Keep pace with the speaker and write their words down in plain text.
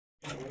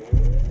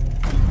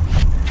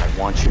I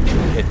want you to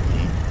hit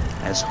me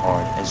as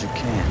hard as you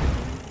can.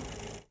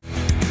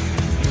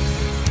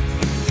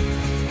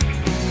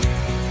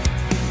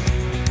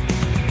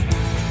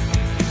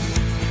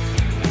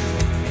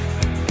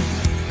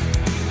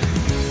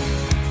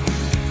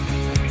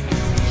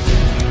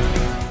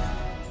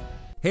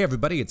 Hey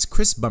everybody, it's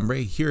Chris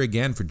Bumbray here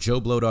again for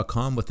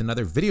JoBlo.com with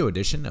another video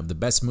edition of the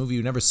best movie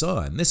you never saw,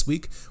 and this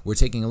week we're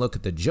taking a look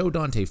at the Joe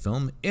Dante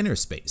film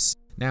Innerspace.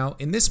 Now,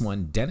 in this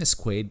one, Dennis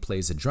Quaid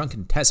plays a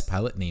drunken test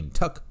pilot named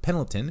Tuck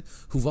Pendleton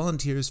who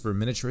volunteers for a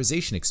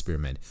miniaturization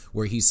experiment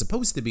where he's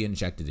supposed to be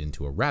injected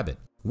into a rabbit.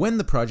 When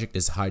the project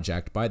is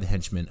hijacked by the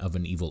henchmen of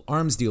an evil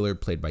arms dealer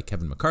played by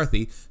Kevin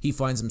McCarthy, he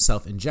finds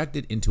himself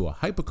injected into a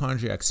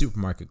hypochondriac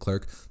supermarket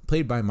clerk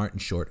played by Martin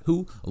Short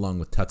who, along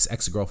with Tuck's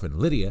ex-girlfriend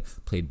Lydia,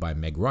 played by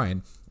Meg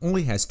Ryan,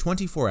 only has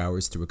 24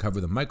 hours to recover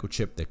the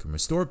microchip that can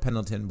restore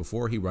Pendleton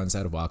before he runs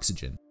out of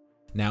oxygen.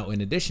 Now,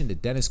 in addition to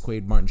Dennis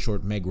Quaid, Martin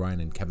Short, Meg Ryan,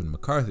 and Kevin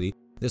McCarthy,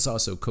 this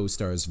also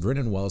co-stars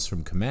Vernon Wells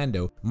from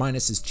Commando,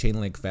 minus his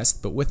chain-link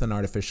vest but with an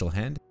artificial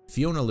hand,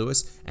 Fiona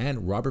Lewis,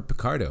 and Robert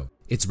Picardo.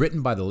 It's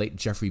written by the late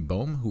Jeffrey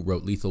Boehm, who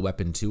wrote Lethal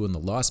Weapon 2 and The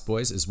Lost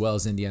Boys, as well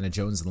as Indiana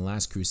Jones and the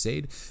Last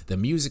Crusade. The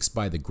music's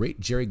by the great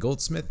Jerry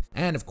Goldsmith,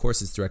 and of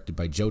course it's directed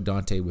by Joe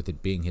Dante, with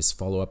it being his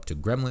follow-up to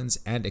Gremlins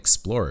and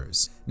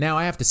Explorers. Now,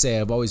 I have to say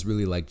I've always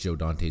really liked Joe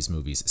Dante's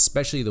movies,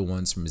 especially the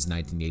ones from his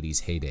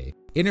 1980s heyday.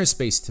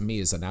 Innerspace to me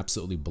is an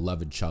absolutely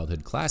beloved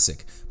childhood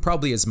classic,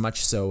 probably as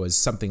much so as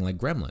something like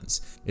Gremlins.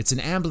 It's an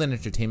Amblin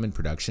Entertainment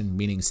production,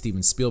 meaning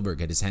Steven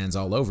Spielberg had his hands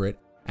all over it,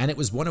 and it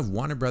was one of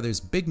Warner Brothers'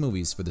 big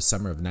movies for the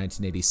summer of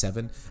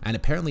 1987, and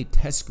apparently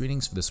test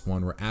screenings for this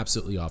one were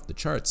absolutely off the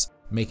charts,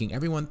 making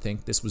everyone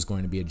think this was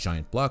going to be a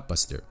giant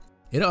blockbuster.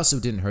 It also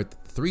didn't hurt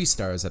that the 3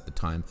 stars at the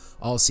time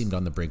all seemed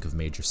on the brink of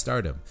major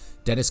stardom.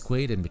 Dennis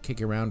Quaid had been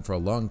kicking around for a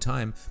long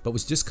time, but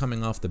was just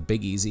coming off The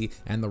Big Easy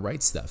and The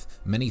Right Stuff.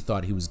 Many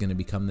thought he was going to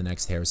become the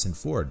next Harrison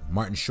Ford.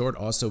 Martin Short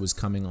also was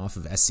coming off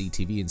of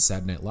SCTV and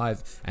Saturday Night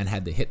Live and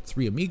had the hit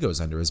Three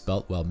Amigos under his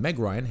belt, while Meg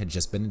Ryan had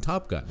just been in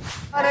Top Gun.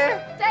 Honey,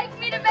 take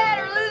me to bed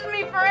or lose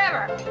me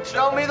forever.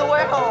 Show me the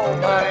way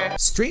home, honey.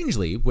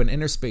 Strangely, when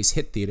Innerspace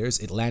hit theaters,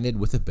 it landed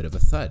with a bit of a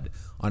thud.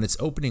 On its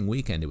opening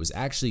weekend, it was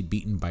actually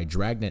beaten by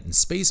Dragnet and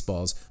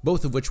Spaceballs,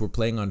 both of which were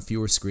playing on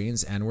fewer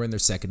screens and were in their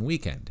second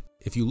weekend.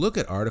 If you look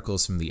at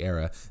articles from the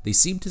era, they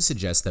seem to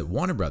suggest that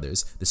Warner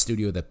Brothers, the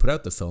studio that put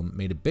out the film,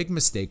 made a big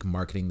mistake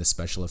marketing the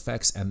special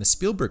effects and the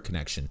Spielberg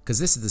connection, because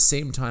this is the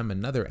same time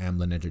another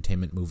Amblin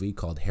Entertainment movie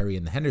called Harry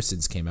and the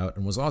Hendersons came out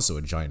and was also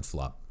a giant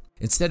flop.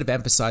 Instead of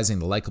emphasizing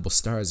the likable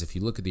stars, if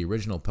you look at the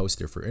original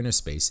poster for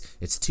Innerspace,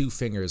 it's 2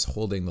 fingers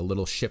holding the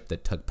little ship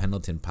that Tuck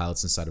Pendleton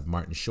pilots inside of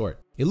Martin Short.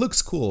 It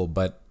looks cool,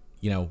 but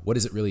what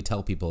does it really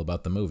tell people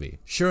about the movie?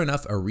 Sure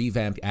enough, a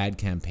revamped ad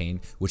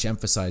campaign which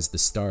emphasized the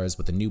stars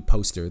with a new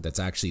poster that's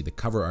actually the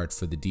cover art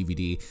for the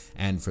DVD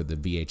and for the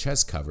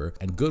VHS cover,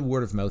 and good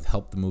word of mouth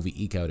helped the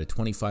movie eke out a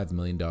 $25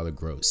 million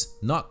gross.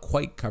 Not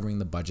quite covering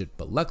the budget,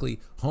 but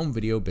luckily, home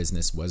video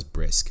business was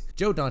brisk.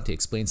 Joe Dante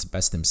explains it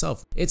best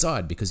himself. It's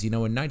odd because in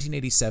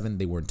 1987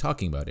 they weren't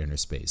talking about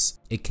Innerspace.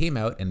 It came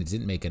out and it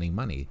didn't make any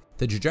money.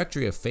 The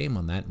trajectory of fame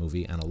on that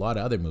movie and a lot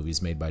of other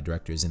movies made by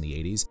directors in the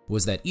 80s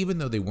was that even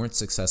though they weren't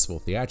successful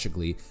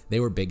theatrically, they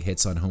were big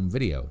hits on home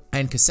video.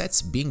 And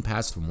cassettes being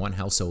passed from one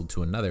household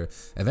to another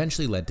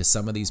eventually led to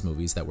some of these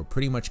movies that were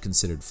pretty much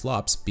considered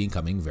flops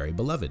becoming very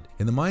beloved.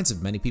 In the minds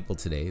of many people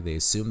today, they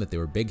assume that they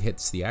were big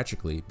hits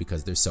theatrically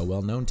because they're so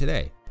well known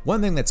today. One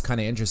thing that's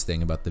kind of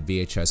interesting about the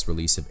VHS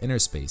release of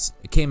Innerspace,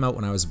 it came out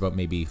when I was about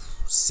maybe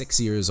 6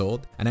 years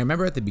old, and I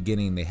remember at the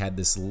beginning they had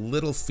this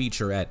little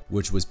featurette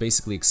which was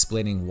basically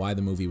explaining why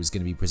the movie was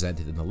going to be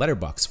presented in the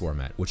letterbox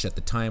format, which at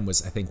the time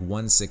was I think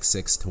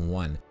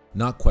 1:66:1.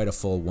 Not quite a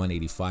full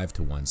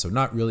 185:1, so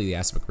not really the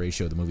aspect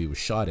ratio the movie was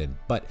shot in,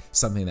 but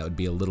something that would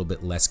be a little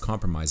bit less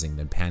compromising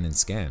than pan and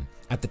scan.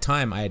 At the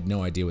time, I had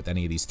no idea what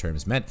any of these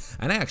terms meant,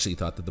 and I actually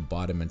thought that the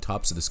bottom and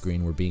tops of the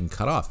screen were being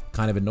cut off.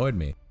 Kind of annoyed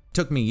me. It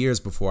took me years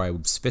before I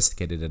was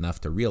sophisticated enough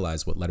to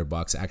realize what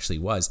letterbox actually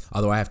was,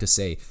 although I have to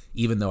say,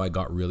 even though I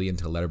got really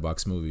into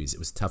letterbox movies, it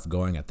was tough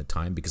going at the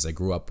time because I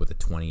grew up with a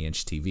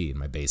 20-inch TV in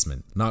my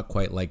basement, not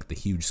quite like the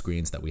huge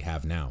screens that we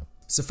have now.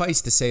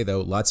 Suffice to say though,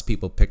 lots of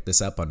people picked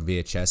this up on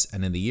VHS,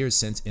 and in the years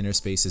since,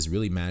 Innerspace has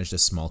really managed a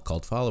small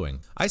cult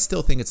following. I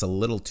still think it's a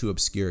little too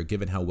obscure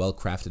given how well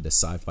crafted a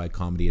sci-fi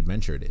comedy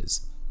adventure it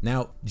is.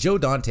 Now, Joe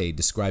Dante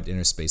described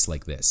Innerspace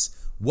like this: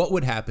 what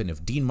would happen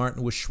if Dean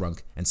Martin was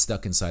shrunk and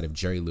stuck inside of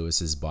Jerry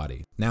Lewis's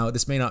body? Now,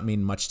 this may not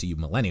mean much to you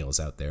millennials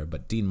out there,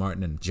 but Dean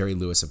Martin and Jerry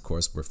Lewis, of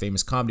course, were a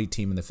famous comedy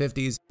team in the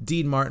 50s.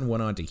 Dean Martin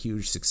went on to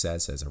huge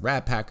success as a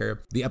rat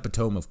packer, the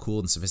epitome of cool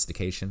and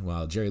sophistication,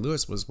 while Jerry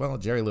Lewis was, well,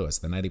 Jerry Lewis,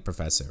 the nutty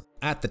professor.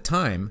 At the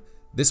time,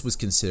 this was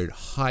considered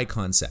high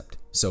concept.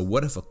 So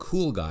what if a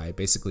cool guy,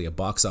 basically a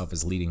box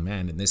office leading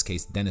man, in this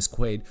case Dennis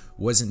Quaid,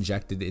 was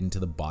injected into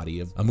the body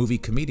of a movie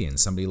comedian,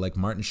 somebody like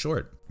Martin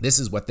Short? This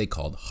is what they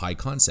called high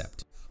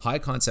concept. High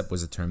concept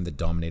was a term that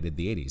dominated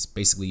the 80s.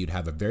 Basically, you'd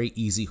have a very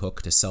easy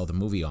hook to sell the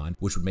movie on,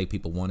 which would make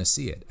people want to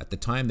see it. At the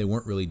time, they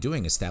weren't really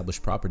doing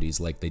established properties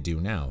like they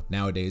do now.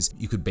 Nowadays,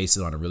 you could base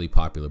it on a really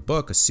popular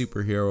book, a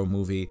superhero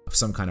movie,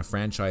 some kind of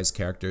franchise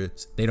character.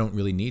 They don't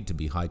really need to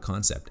be high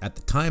concept. At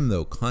the time,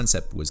 though,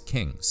 concept was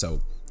king.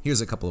 So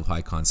here's a couple of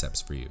high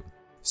concepts for you.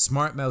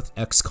 Smartmouth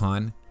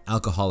ex-con,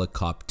 alcoholic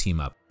cop team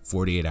up.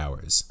 48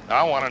 hours.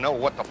 I want to know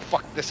what the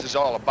fuck this is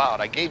all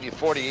about. I gave you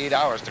 48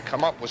 hours to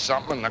come up with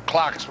something and the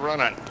clock's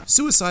running.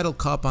 Suicidal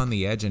cop on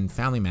the edge and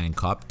family man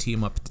cop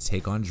team up to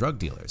take on drug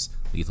dealers.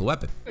 Lethal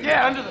Weapon.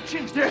 Yeah, under the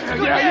chin.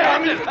 Yeah,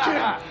 under the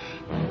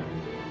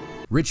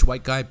chin. Rich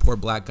white guy, poor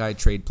black guy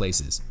trade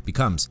places.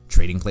 Becomes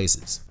Trading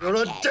Places. You're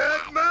a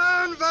dead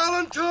man,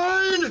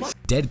 Valentine!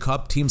 Dead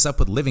cop teams up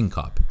with living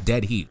cop.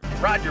 Dead Heat.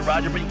 Roger,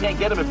 but you can't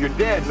get him if you're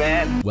dead,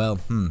 man. Well,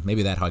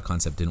 maybe that high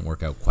concept didn't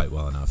work out quite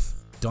well enough.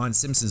 Don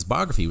Simpson's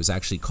biography was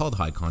actually called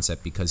High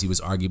Concept because he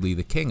was arguably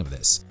the king of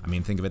this. I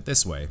mean, think of it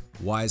this way.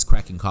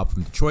 Wisecracking cop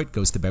from Detroit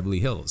goes to Beverly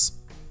Hills.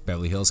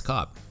 Beverly Hills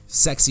cop.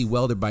 Sexy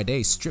welder by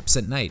day, strips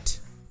at night.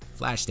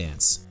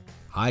 Flashdance.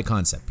 High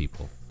concept,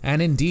 people. And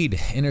indeed,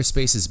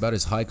 Innerspace is about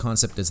as high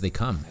concept as they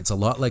come. It's a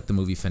lot like the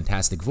movie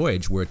Fantastic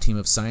Voyage, where a team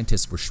of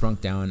scientists were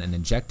shrunk down and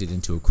injected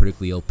into a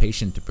critically ill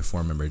patient to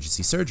perform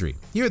emergency surgery.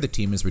 Here the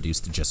team is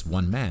reduced to just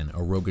one man,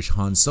 a roguish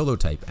Han Solo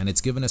type, and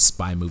it's given a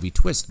spy movie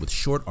twist with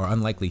short or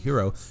unlikely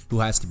hero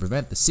who has to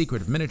prevent the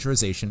secret of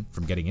miniaturization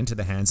from getting into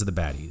the hands of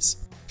the baddies.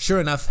 Sure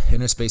enough,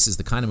 Innerspace is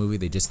the kind of movie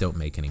they just don't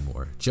make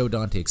anymore. Joe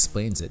Dante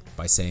explains it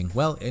by saying,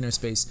 well,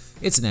 Innerspace,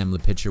 it's an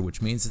AMLA picture,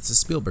 which means it's a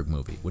Spielberg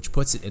movie, which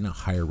puts it in a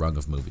higher rung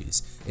of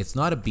movies. It's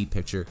not a B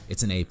picture,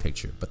 it's an A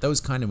picture, but those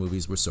kind of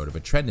movies were sort of a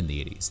trend in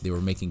the 80s. They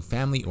were making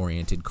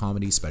family-oriented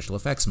comedy special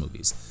effects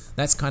movies.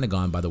 That's kind of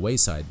gone by the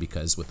wayside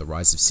because with the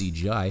rise of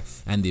CGI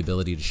and the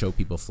ability to show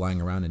people flying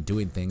around and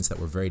doing things that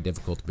were very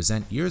difficult to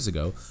present years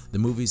ago, the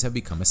movies have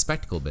become a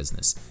spectacle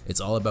business.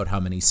 It's all about how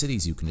many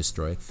cities you can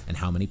destroy and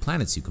how many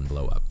planets you can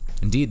blow up.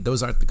 Indeed,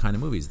 those aren't the kind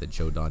of movies that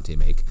Joe Dante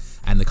make,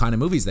 and the kind of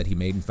movies that he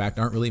made, in fact,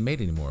 aren't really made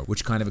anymore,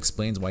 which kind of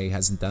explains why he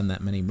hasn't done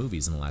that many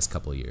movies in the last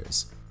couple of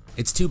years.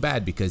 It's too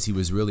bad because he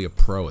was really a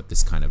pro at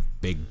this kind of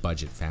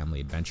big-budget family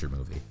adventure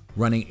movie.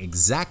 Running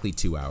exactly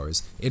 2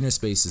 hours,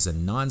 Innerspace is a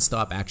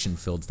non-stop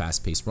action-filled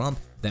fast-paced romp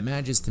that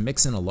manages to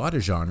mix in a lot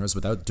of genres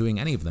without doing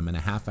any of them in a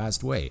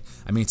half-assed way.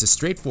 I mean, it's a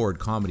straightforward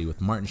comedy with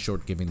Martin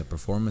Short giving the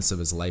performance of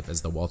his life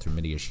as the Walter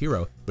Mitty-ish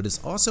hero, but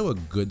it's also a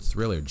good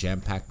thriller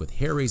jam-packed with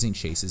hair-raising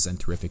chases and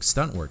terrific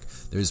stunt work.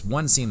 There's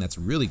one scene that's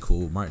really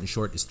cool. Martin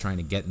Short is trying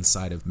to get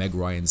inside of Meg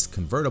Ryan's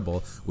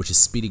convertible, which is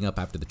speeding up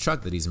after the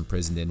truck that he's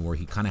imprisoned in, where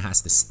he kind of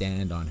has to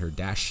stand on her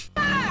dash.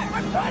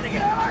 I'm trying to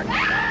get hard.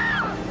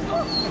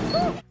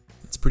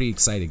 It's pretty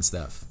exciting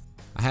stuff.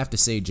 I have to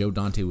say, Joe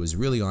Dante was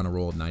really on a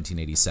roll in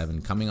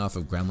 1987, coming off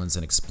of Gremlins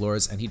and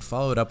Explorers, and he'd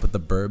followed up with The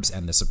Burbs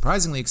and the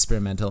surprisingly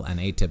experimental and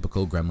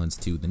atypical Gremlins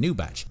 2: The New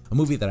Batch, a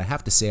movie that I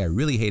have to say I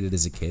really hated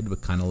as a kid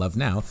but kinda love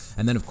now,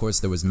 and then of course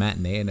there was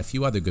Matinee and a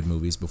few other good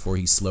movies before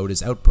he slowed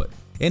his output.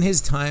 In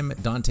his time,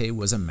 Dante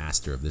was a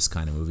master of this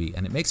kind of movie,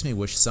 and it makes me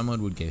wish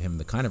someone would give him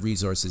the kind of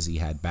resources he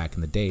had back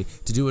in the day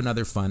to do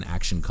another fun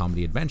action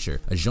comedy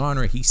adventure, a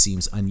genre he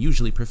seems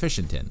unusually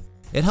proficient in.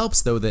 It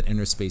helps though that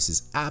Innerspace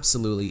is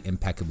absolutely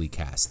impeccably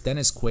cast.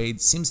 Dennis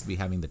Quaid seems to be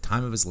having the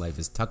time of his life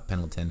as Tuck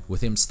Pendleton,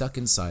 with him stuck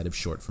inside of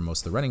Short for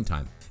most of the running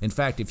time. In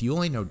fact, if you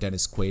only know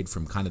Dennis Quaid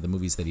from kind of the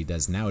movies that he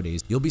does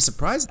nowadays, you'll be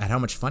surprised at how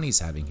much fun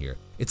he's having here.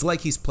 It's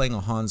like he's playing a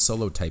Han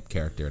Solo type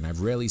character, and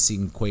I've rarely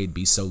seen Quaid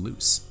be so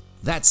loose.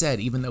 That said,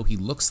 even though he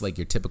looks like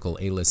your typical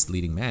A-list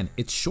leading man,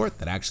 it's Short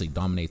that actually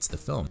dominates the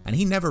film, and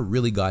he never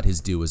really got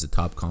his due as a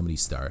top comedy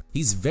star.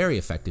 He's very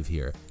effective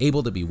here,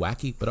 able to be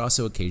wacky, but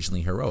also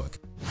occasionally heroic.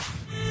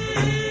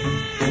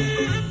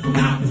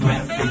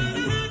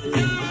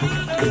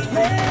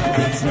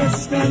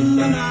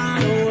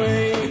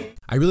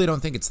 I really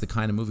don't think it's the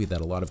kind of movie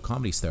that a lot of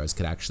comedy stars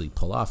could actually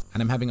pull off,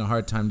 and I'm having a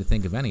hard time to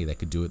think of any that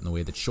could do it in the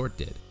way that Short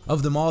did.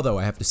 Of them all though,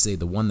 I have to say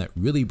the one that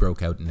really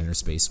broke out in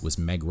Innerspace was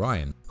Meg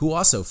Ryan, who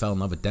also fell in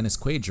love with Dennis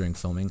Quaid during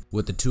filming,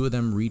 with the two of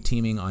them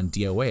re-teaming on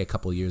DOA a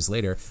couple years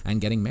later and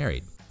getting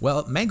married.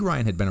 Well, Meg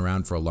Ryan had been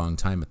around for a long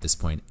time at this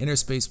point.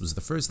 Innerspace was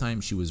the first time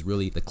she was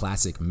really the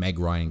classic Meg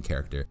Ryan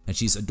character, and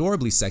she's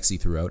adorably sexy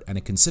throughout and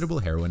a considerable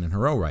heroine in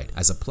her own right,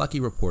 as a plucky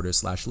reporter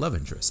 / love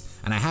interest.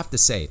 And I have to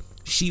say,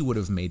 she would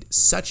have made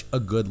such a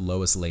good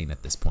Lois Lane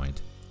at this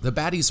point. The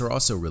baddies are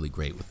also really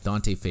great, with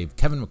Dante fave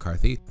Kevin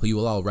McCarthy, who you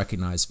will all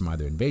recognize from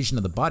either Invasion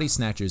of the Body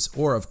Snatchers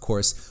or, of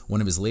course,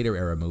 one of his later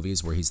era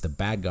movies where he's the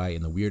bad guy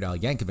in the Weird Al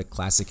Yankovic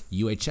classic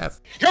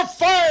UHF. You're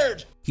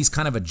fired! He's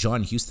kind of a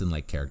John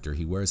Huston-like character.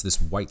 He wears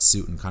this white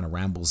suit and kind of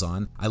rambles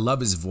on. I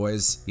love his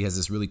voice. He has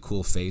this really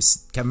cool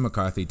face. Kevin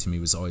McCarthy to me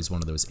was always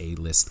one of those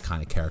A-list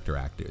kind of character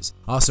actors.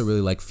 I also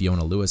really like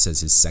Fiona Lewis as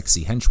his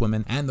sexy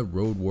henchwoman, and the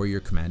Road Warrior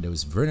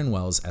Commandos Vernon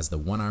Wells as the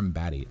one-armed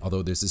baddie,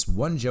 although there's this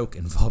one joke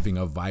involving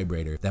a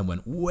vibrator that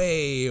went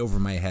way over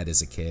my head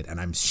as a kid,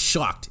 and I'm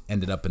shocked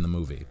ended up in the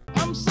movie.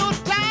 I'm so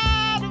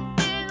tired of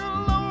being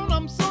alone.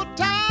 I'm so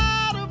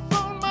tired of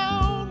on my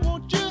own.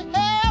 Won't you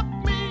help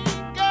me,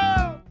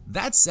 girl?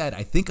 That That said,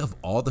 I think of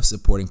all the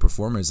supporting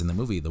performers in the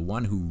movie, the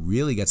one who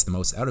really gets the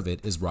most out of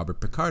it is Robert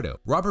Picardo.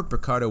 Robert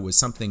Picardo was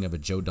something of a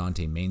Joe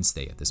Dante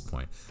mainstay at this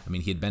point. I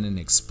mean, he had been in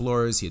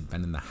Explorers, he had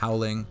been in The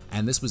Howling,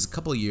 and this was a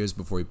couple of years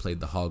before he played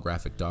the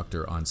holographic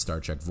doctor on Star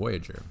Trek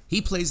Voyager. He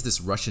plays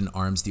this Russian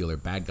arms dealer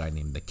bad guy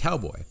named the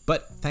Cowboy,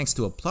 but thanks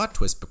to a plot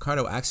twist,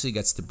 Picardo actually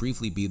gets to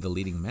briefly be the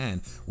leading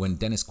man when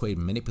Dennis Quaid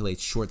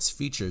manipulates Short's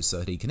features so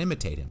that he can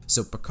imitate him.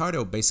 So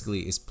Picardo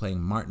basically is playing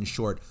Martin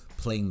Short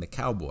playing the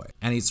Cowboy,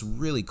 and it's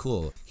really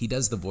cool. He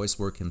does the voice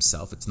work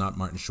himself, it's not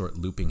Martin Short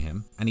looping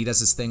him, and he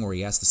does this thing where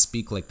he has to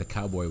speak like the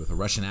Cowboy with a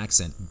Russian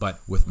accent, but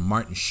with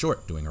Martin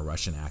Short doing a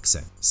Russian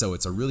accent. So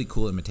it's a really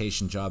cool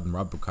imitation job, and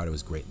Robert Picardo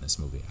is great in this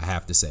movie, I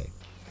have to say.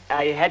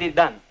 I had it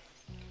done.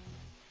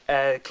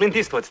 Clint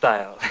Eastwood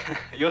style.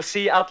 You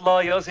see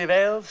Outlaw Josie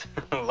Wales?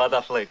 What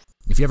a flick.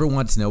 If you ever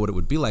want to know what it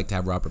would be like to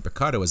have Robert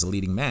Picardo as a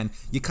leading man,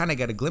 you kind of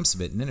get a glimpse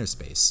of it in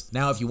Innerspace.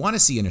 Now, if you want to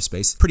see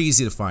Innerspace, pretty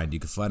easy to find. You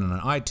can find it on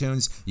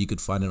iTunes, you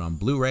could find it on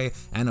Blu-ray,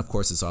 and of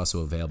course it's also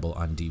available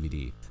on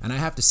DVD. And I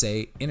have to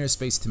say,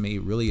 Innerspace to me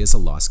really is a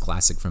lost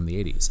classic from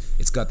the 80s.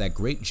 It's got that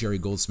great Jerry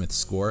Goldsmith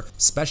score,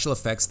 special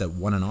effects that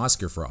won an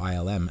Oscar for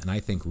ILM and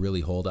I think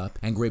really hold up,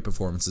 and great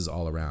performances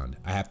all around.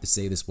 I have to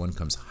say this one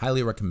comes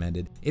highly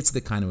recommended. It's the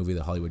kind of movie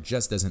that Hollywood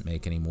just doesn't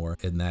make anymore,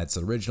 and that's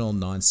original,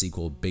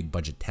 non-sequel, big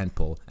budget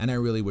tentpole, and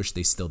I really wish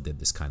they still did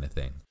this kind of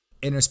thing.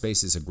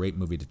 Innerspace is a great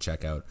movie to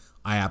check out.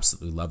 I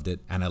absolutely loved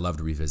it, and I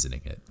loved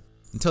revisiting it.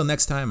 Until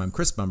next time, I'm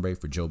Chris Bumbray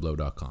for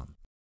JoBlo.com.